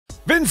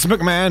Vince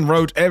McMahon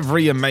wrote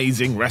every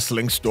amazing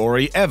wrestling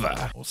story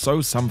ever, or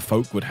so some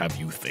folk would have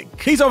you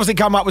think. He's obviously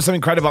come up with some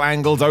incredible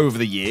angles over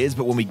the years,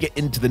 but when we get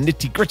into the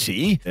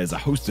nitty-gritty, there's a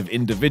host of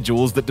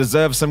individuals that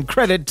deserve some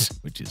credit,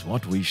 which is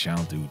what we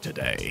shall do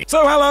today.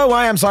 So hello,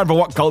 I am Simon for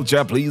What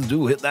Culture. Please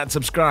do hit that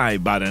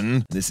subscribe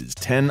button. This is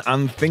 10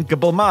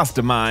 unthinkable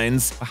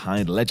masterminds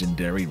behind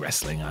legendary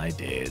wrestling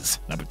ideas.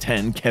 Number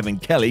 10, Kevin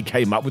Kelly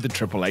came up with the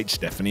Triple H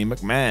Stephanie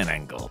McMahon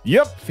angle.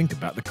 Yep, think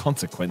about the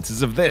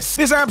consequences of this.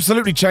 This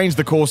absolutely changed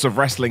the course of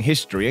wrestling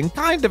history and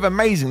kind of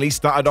amazingly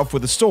started off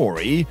with a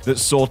story that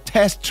saw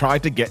Tess try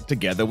to get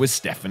together with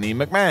Stephanie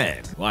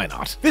McMahon. Why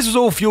not? This was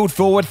all fueled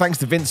forward thanks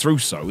to Vince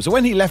Russo, so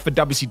when he left for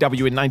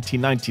WCW in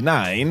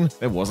 1999,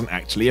 there wasn't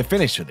actually a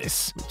finish for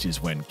this, which is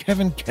when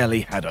Kevin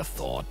Kelly had a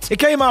thought. It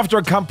came after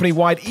a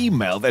company-wide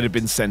email that had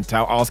been sent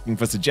out asking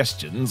for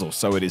suggestions, or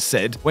so it is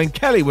said, when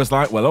Kelly was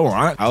like, well,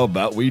 alright, how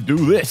about we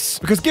do this?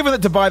 Because given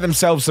that to buy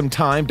themselves some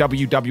time,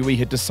 WWE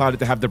had decided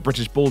to have the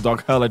British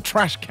Bulldog hurl a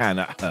trash can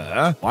at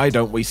her, why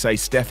don't we say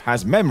Steph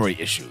has memory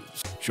issues?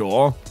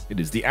 Sure, it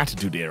is the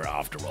Attitude Era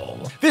after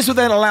all. This would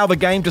then allow the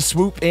game to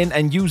swoop in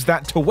and use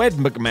that to wed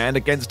McMahon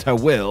against her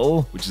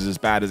will, which is as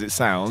bad as it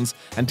sounds,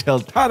 until,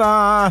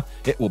 ta-da,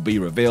 it will be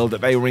revealed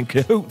that they were in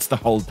cahoots the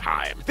whole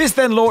time. This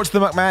then launched the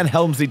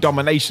McMahon-Helmsley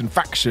domination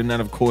faction,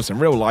 and of course in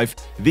real life,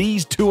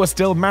 these two are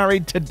still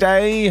married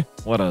today.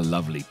 What a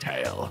lovely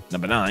tale.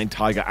 Number 9,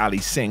 Tiger Ali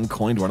Singh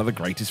coined one of the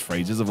greatest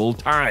phrases of all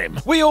time.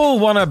 We all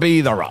want to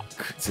be The Rock.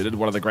 Considered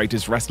one of the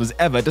greatest wrestlers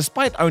ever,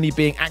 despite only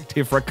being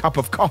active for a cup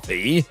of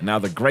coffee, now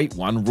the Great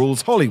One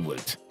rules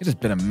Hollywood. It has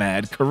been a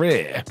mad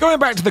career. Going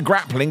back to the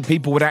grappling,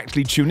 people would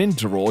actually tune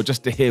into Raw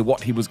just to hear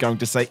what he was going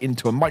to say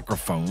into a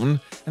microphone,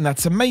 and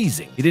that's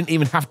amazing. He didn't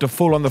even have to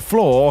fall on the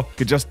floor,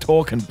 could just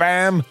talk and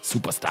bam,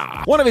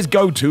 superstar. One of his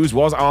go-tos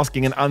was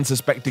asking an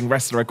unsuspecting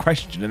wrestler a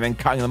question and then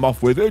cutting them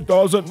off with, it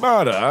doesn't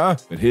matter,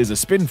 but here's a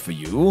spin for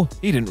you.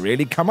 He didn't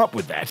really come up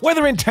with that.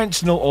 Whether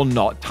intentional or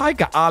not,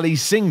 Tiger Ali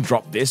Singh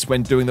dropped this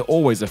when doing the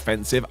always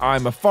offensive,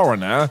 I'm a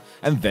foreigner,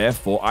 and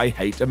therefore I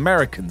hate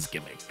Americans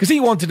gimmick. Because he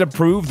wanted to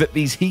prove that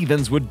these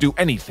heathens would do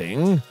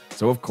anything,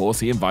 so of course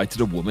he invited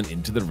a woman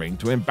into the ring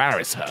to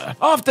embarrass her.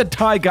 After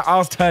Tiger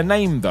asked her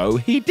name though,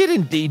 he did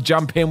indeed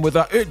jump in with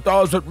a, it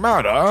doesn't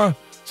matter.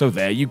 So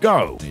there you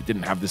go. It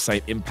didn't have the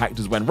same impact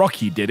as when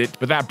Rocky did it,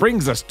 but that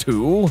brings us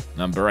to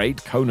number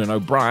 8, Conan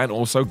O'Brien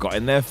also got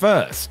in there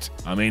first.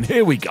 I mean,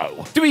 here we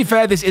go. To be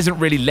fair, this isn't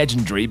really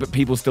legendary, but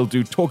people still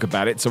do talk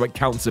about it, so it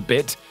counts a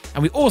bit.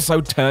 And we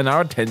also turn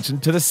our attention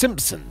to The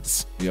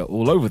Simpsons. We are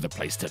all over the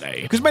place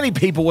today. Because many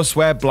people will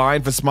swear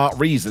blind for smart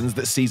reasons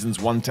that seasons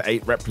 1 to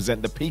 8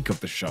 represent the peak of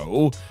the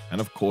show.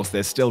 And of course,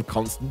 there's still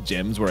constant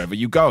gems wherever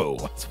you go.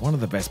 It's one of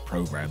the best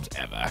programs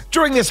ever.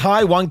 During this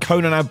high one,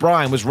 Conan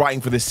O'Brien was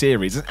writing for the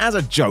series, and as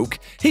a joke,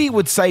 he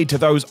would say to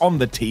those on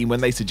the team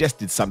when they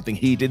suggested something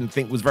he didn't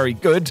think was very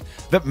good,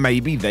 that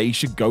maybe they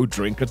should go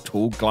drink a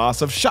tall glass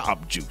of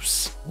shut-up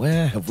juice.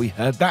 Where have we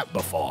heard that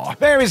before?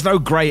 There is no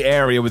grey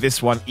area with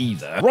this one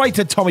either.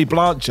 Writer Tommy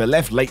Blanchard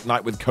left Late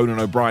Night with Conan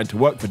O'Brien to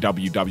work for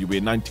WWE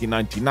in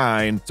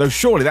 1999, so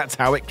surely that's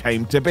how it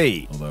came to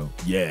be. Although,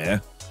 yeah,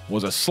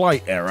 was a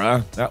slight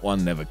error. That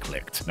one never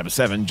clicked. Number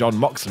 7, Jon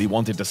Moxley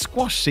wanted to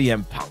squash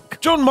CM Punk.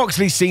 Jon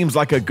Moxley seems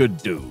like a good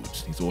dude.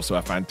 He's also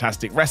a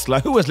fantastic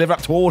wrestler who has lived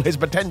up to all his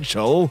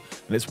potential,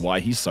 and it's why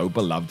he's so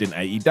beloved in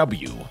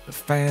AEW. The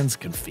fans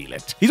can feel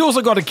it. He's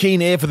also got a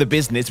keen ear for the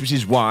business, which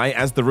is why,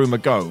 as the rumor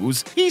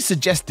goes, he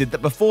suggested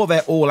that before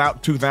their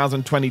all-out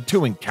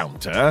 2022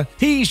 encounter,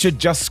 he should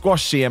just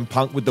squash CM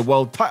Punk with the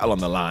world title on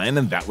the line,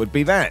 and that would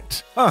be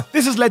that.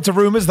 This has led to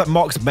rumors that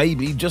Mox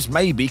maybe, just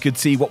maybe, could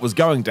see what was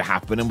going to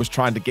happen and was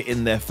trying to get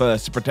in there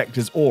first to protect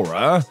his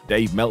aura.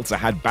 Dave Meltzer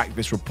had backed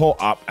this report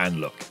up,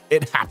 and look,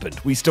 it happened.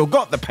 We still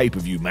got the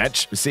pay-per-view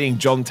match, but seeing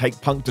John take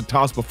Punk to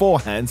task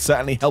beforehand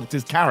certainly helped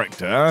his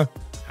character.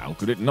 How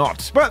could it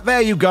not? But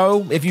there you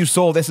go. If you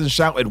saw this and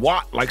shouted,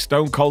 what? Like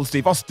Stone Cold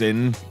Steve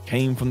Austin, it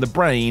came from the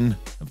brain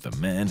of the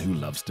man who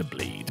loves to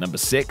bleed. Number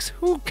 6,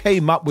 who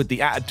came up with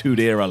the Attitude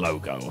Era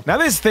logo? Now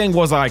this thing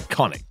was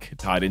iconic. It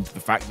tied into the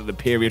fact that the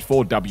period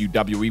for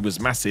WWE was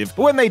massive,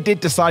 but when they did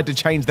decide to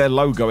change their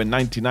logo in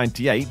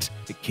 1998,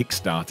 it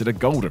kick-started a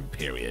golden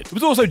period. It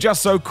was also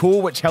just so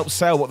cool, which helped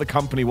sell what the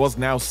company was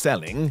now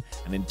selling,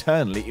 and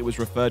internally it was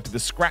referred to the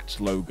Scratch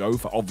logo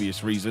for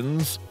obvious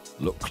reasons.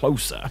 Look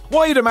closer.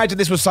 While you'd imagine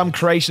this was some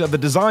creation of the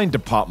design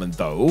department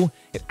though,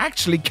 it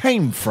actually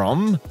came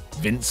from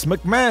Vince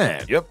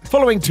McMahon. Yep.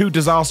 Following 2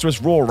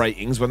 disastrous Raw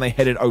ratings when they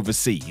headed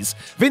overseas,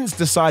 Vince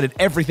decided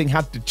everything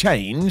had to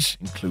change,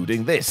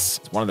 including this.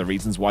 It's one of the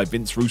reasons why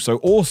Vince Russo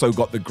also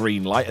got the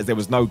green light, as there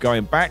was no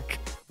going back.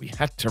 We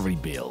had to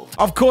rebuild.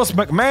 Of course,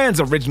 McMahon's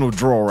original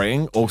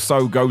drawing, or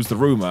so goes the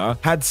rumor,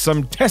 had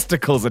some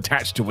testicles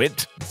attached to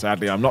it.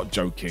 Sadly, I'm not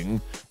joking,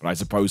 but I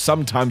suppose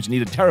sometimes you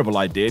need a terrible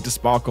idea to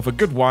spark off a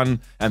good one,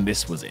 and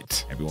this was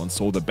it. Everyone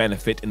saw the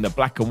benefit in the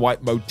black and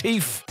white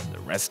motif, and the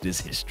rest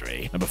is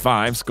history. Number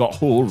 5, Scott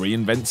Hall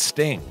reinvents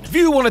Sting. If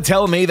you want to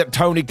tell me that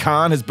Tony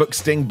Khan has booked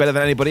Sting better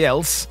than anybody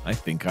else, I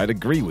think I'd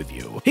agree with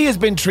you. He has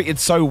been treated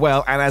so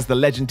well, and as the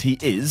legend he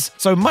is,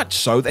 so much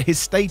so that his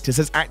status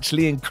has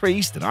actually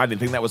increased, and I didn't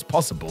think that was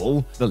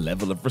possible. The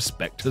level of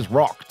respect has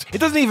rocked. It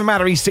doesn't even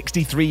matter he's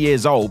 63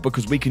 years old,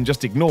 because we can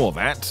just ignore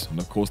that, and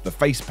of course the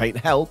face paint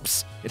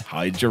helps. It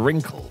hides your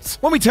wrinkles.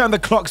 When we turn the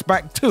clocks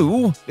back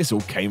too, this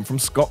all came from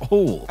Scott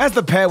Hall. As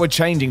the pair were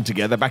changing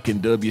together back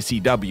in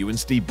WCW and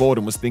Steve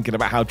Borden was thinking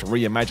about how to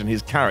reimagine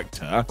his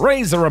character,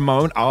 Razor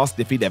Ramon asked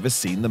if he'd ever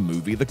seen the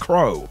movie The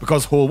Crow.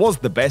 Because Hall was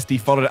the best, he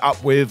followed it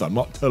up with, "I'm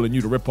not telling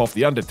you to rip off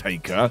The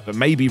Undertaker, but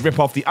maybe rip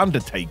off The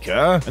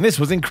Undertaker," and this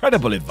was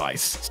incredible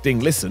advice. Sting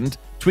listened,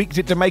 tweaked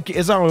it to make it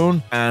his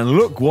own, and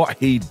look what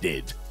he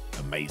did.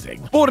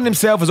 Amazing. Borden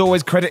himself has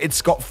always credited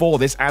Scott for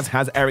this, as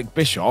has Eric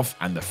Bischoff,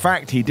 and the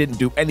fact he didn't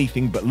do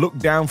anything but look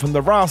down from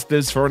the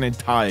rafters for an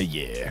entire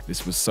year.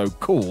 This was so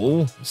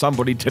cool.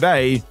 Somebody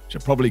today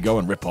should probably go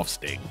and rip off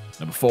Sting.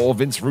 Number 4,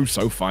 Vince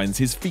Russo finds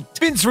his feet.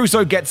 Vince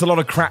Russo gets a lot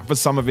of crap for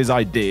some of his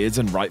ideas,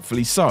 and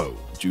rightfully so.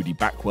 Judy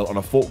Backwell on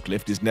a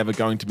forklift is never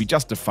going to be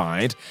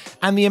justified,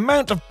 and the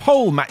amount of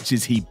pole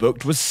matches he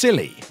booked was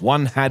silly.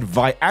 One had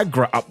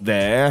Viagra up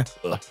there.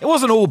 Ugh. It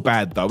wasn't all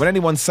bad though, and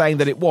anyone saying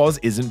that it was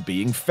isn't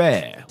being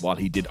fair. While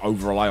he did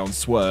over-rely on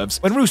swerves,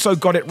 when Russo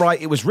got it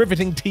right, it was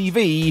riveting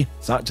TV,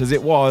 such as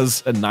it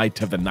was a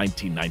night of the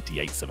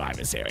 1998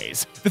 Survivor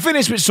Series. The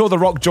finish, which saw The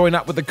Rock join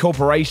up with the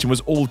Corporation,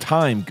 was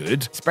all-time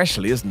good,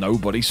 especially as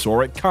nobody saw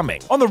it coming.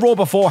 On the Raw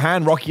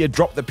beforehand, Rocky had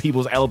dropped the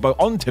people's elbow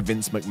onto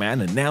Vince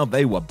McMahon, and now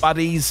they were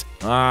buddies.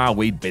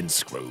 We'd been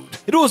screwed.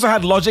 It also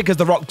had logic, as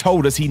The Rock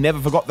told us he never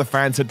forgot the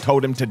fans had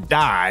told him to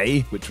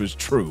die, which was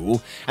true,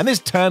 and this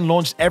turn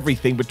launched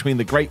everything between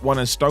the Great One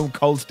and Stone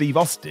Cold Steve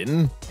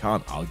Austin.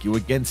 Can't argue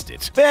against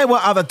it. There were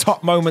other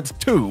top moments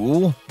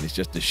too. It's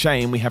just a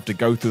shame we have to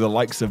go through the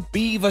likes of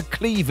Beaver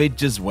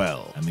Cleavage as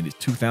well. I mean, it's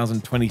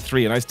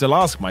 2023 and I still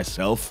ask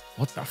myself,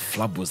 what the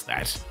flub was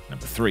that?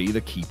 Number 3,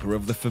 the Keeper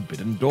of the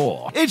Forbidden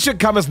Door. It should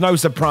come as no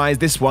surprise,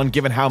 this one,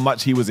 given how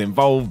much he was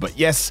involved, but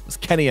yes, it was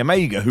Kenny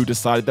Omega who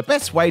decided the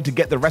best way to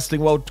get the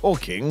wrestling world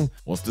talking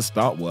was to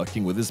start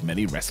working with as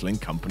many wrestling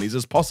companies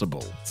as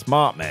possible.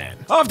 Smart man.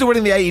 After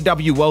winning the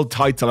AEW World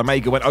title,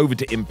 Omega went over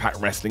to Impact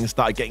Wrestling and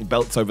started getting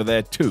belts over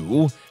there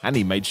too, and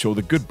he made sure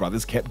the Good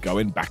Brothers kept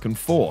going back and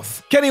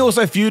forth. Kenny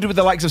also feuded with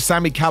the likes of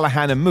Sami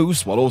Callihan and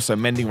Moose, while also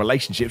mending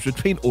relationships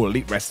between All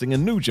Elite Wrestling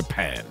and New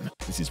Japan.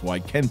 This is why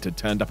Kenta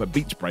turned up at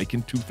Beach Break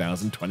in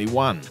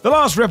 2021. The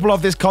last ripple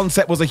of this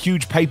concept was a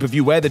huge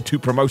pay-per-view where the two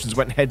promotions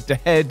went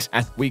head-to-head,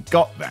 and we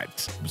got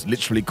that. It was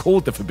literally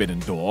called The Forbidden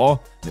Door,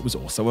 and it was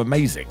also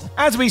amazing.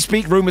 As we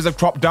speak, rumors have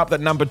cropped up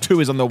that number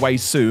 2 is on the way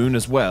soon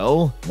as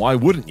well. Why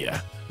wouldn't you?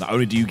 Not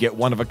only do you get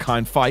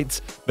one-of-a-kind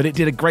fights, but it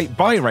did a great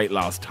buy rate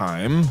last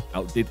time,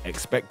 outdid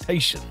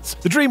expectations.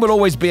 The dream will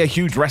always be a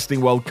huge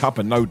Wrestling World Cup,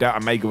 and no doubt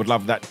Omega would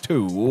love that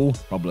too.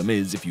 Problem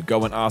is, if you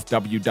go and ask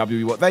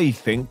WWE what they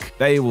think,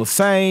 they will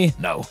say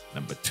no.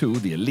 Number 2,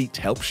 the Elite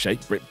helped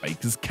shape Britt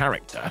Baker's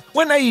character.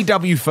 When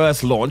AEW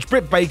first launched,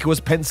 Britt Baker was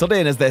penciled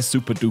in as their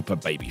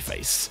super-duper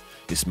babyface.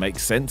 This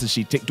makes sense as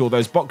she ticked all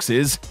those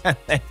boxes, and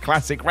their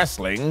classic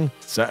wrestling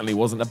certainly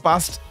wasn't a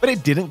bust, but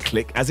it didn't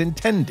click as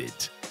intended.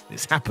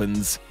 This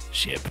happens,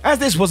 ship. As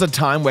this was a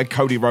time where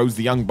Cody Rhodes,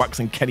 the Young Bucks,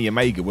 and Kenny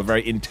Omega were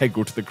very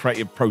integral to the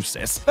creative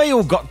process, they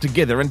all got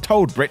together and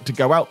told Britt to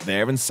go out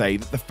there and say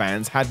that the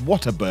fans had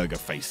Whataburger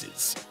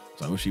faces.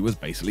 So she was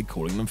basically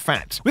calling them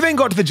fat. We then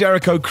got to the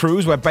Jericho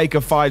Cruise, where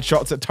Baker fired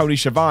shots at Tony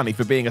Schiavone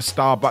for being a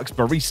Starbucks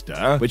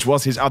barista, which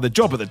was his other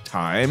job at the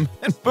time,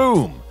 and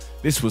boom!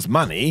 This was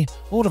money.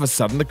 All of a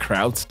sudden, the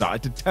crowd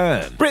started to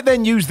turn. Britt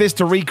then used this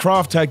to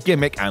recraft her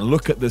gimmick, and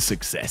look at the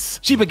success.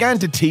 She began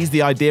to tease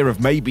the idea of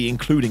maybe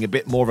including a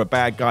bit more of a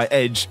bad guy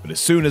edge, but as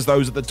soon as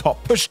those at the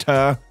top pushed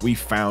her, we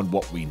found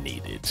what we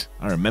needed.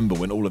 I remember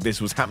when all of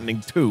this was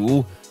happening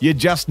too, you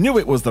just knew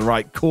it was the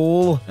right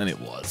call, and it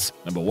was.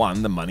 Number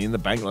 1, the Money in the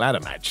Bank ladder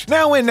match.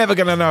 Now, we're never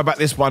going to know about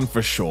this one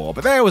for sure,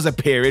 but there was a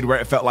period where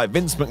it felt like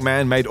Vince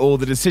McMahon made all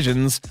the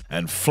decisions,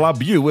 and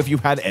flub you if you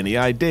had any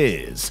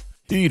ideas.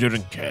 He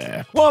didn't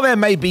care. While there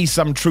may be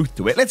some truth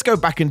to it, let's go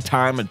back in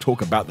time and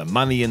talk about the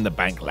Money in the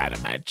Bank ladder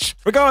match.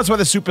 Regardless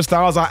whether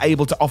superstars are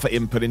able to offer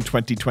input in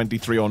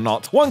 2023 or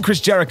not, one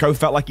Chris Jericho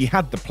felt like he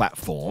had the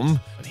platform,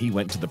 and he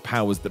went to the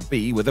powers that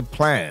be with a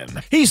plan.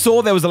 He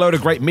saw there was a load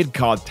of great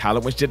mid-card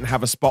talent which didn't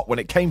have a spot when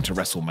it came to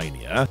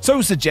WrestleMania,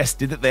 so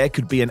suggested that there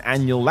could be an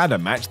annual ladder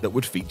match that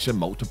would feature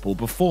multiple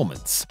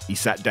performers. He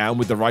sat down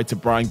with the writer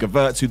Brian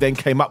Gewirtz, who then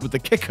came up with the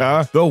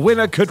kicker: the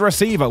winner could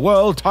receive a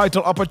world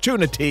title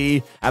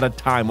opportunity at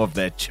a time of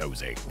their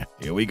choosing.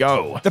 Here we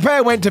go. The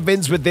pair went to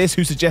Vince with this,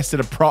 who suggested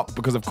a prop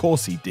because of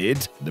course he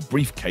did. The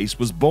briefcase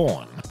was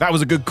born. That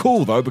was a good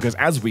call though, because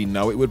as we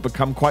know, it would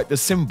become quite the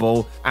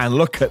symbol, and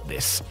look at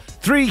this.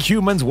 Three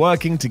humans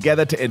working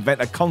together to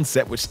invent a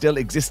concept which still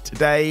exists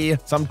today.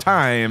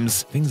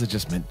 Sometimes things are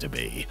just meant to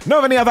be. Know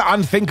of any other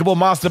unthinkable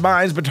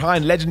masterminds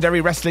behind legendary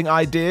wrestling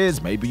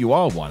ideas? Maybe you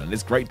are one, and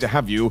it's great to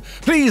have you.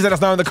 Please let us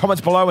know in the comments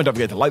below, and don't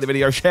forget to like the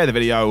video, share the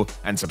video,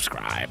 and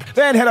subscribe.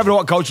 Then head over to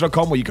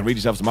whatculture.com where you can read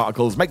yourself some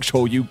articles. Make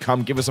sure you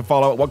come give us a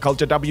follow at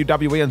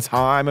WhatCultureWWE and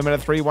time a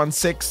minute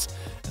 316.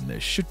 And there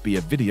should be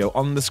a video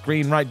on the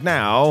screen right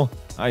now.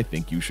 I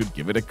think you should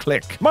give it a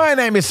click. My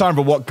name is Simon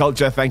from What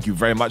Culture. Thank you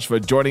very much for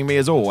joining me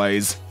as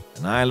always.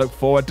 And I look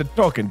forward to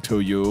talking to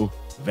you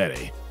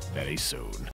very, very soon.